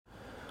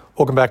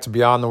Welcome back to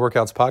Beyond the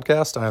Workouts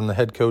podcast. I am the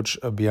head coach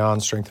of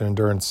Beyond Strength and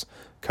Endurance,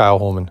 Kyle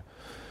Holman.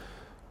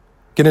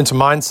 Get into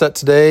mindset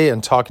today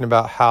and talking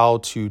about how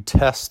to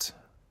test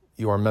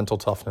your mental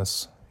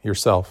toughness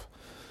yourself.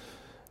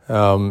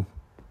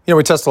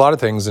 We test a lot of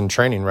things in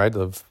training, right?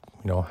 Of,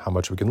 how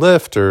much we can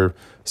lift or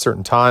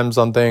certain times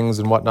on things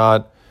and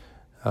whatnot.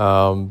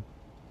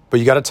 But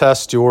you got to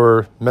test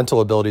your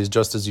mental abilities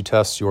just as you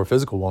test your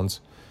physical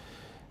ones.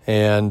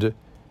 And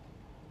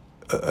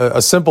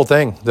a simple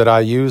thing that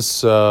I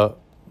use, that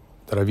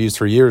I've used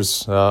for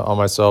years on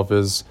myself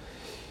is,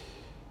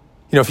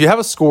 if you have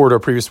a score to a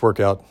previous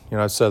workout,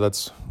 I've said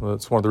that's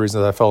one of the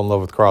reasons that I fell in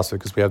love with CrossFit,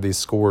 because we have these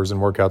scores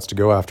and workouts to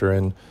go after.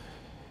 And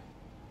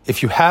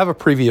if you have a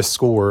previous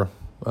score,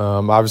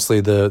 obviously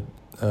the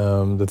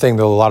thing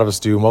that a lot of us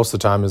do most of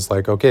the time is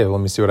like, okay,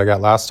 let me see what I got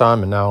last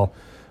time, and now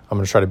I'm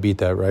going to try to beat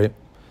that, right?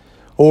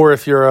 Or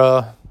if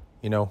you're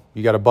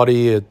you got a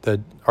buddy that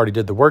already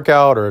did the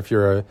workout, or if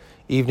you're a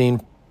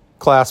evening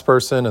class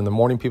person and the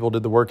morning people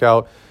did the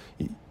workout,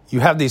 you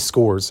have these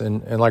scores.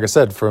 And like I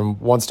said, from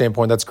one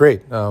standpoint, that's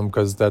great,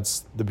 because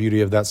that's the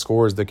beauty of that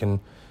score, is that can,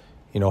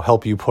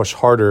 help you push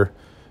harder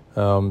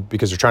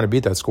because you're trying to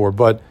beat that score.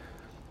 But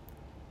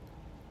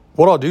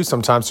what I'll do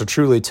sometimes to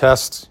truly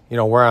test,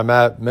 where I'm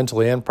at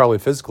mentally and probably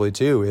physically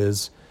too,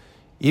 is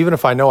even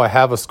if I know I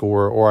have a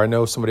score, or I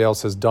know somebody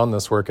else has done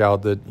this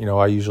workout that,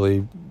 I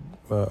usually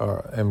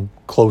am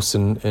close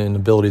in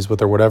abilities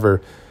with or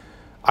whatever,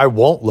 I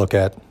won't look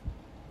at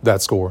that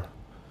score,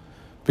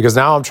 because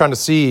now I'm trying to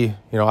see,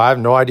 I have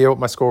no idea what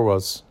my score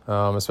was,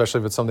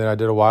 especially if it's something I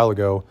did a while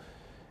ago.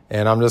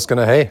 And I'm just going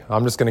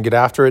to get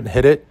after it and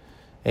hit it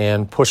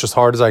and push as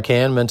hard as I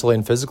can mentally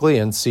and physically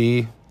and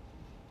see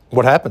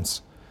what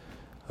happens.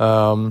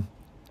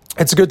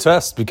 It's a good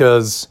test,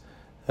 because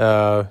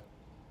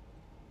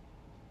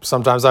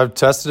sometimes I've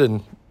tested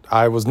and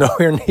I was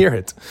nowhere near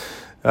it.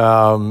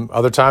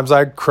 Other times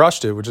I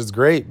crushed it, which is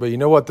great. But you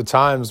know what? The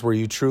times where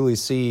you truly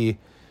see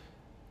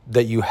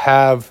that you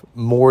have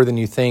more than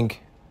you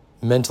think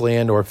mentally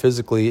and or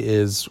physically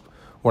is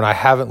when I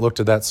haven't looked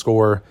at that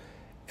score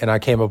and I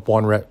came up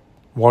one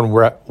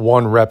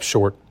rep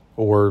short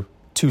or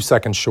 2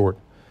 seconds short.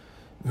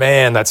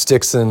 Man, that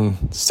sticks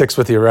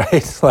with you,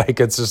 right? Like,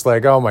 it's just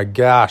like, oh my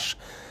gosh,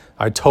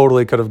 I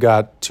totally could have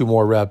got 2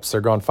 more reps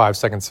or gone 5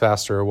 seconds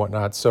faster or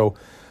whatnot. So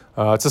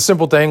it's a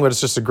simple thing, but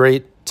it's just a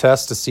great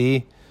test to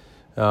see.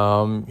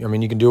 You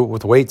can do it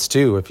with weights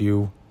too. If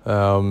you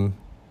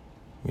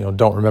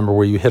don't remember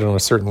where you hit on a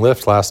certain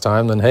lift last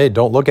time, then hey,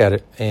 don't look at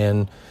it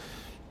and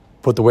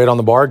put the weight on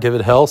the bar, give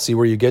it hell, see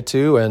where you get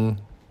to, and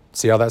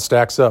see how that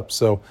stacks up.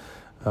 So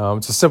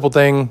it's a simple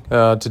thing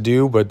to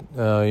do, but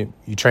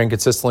you train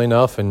consistently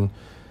enough, and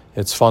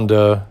it's fun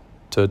to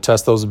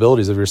test those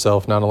abilities of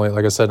yourself, not only,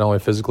 like I said, not only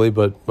physically,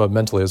 but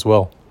mentally as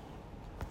well.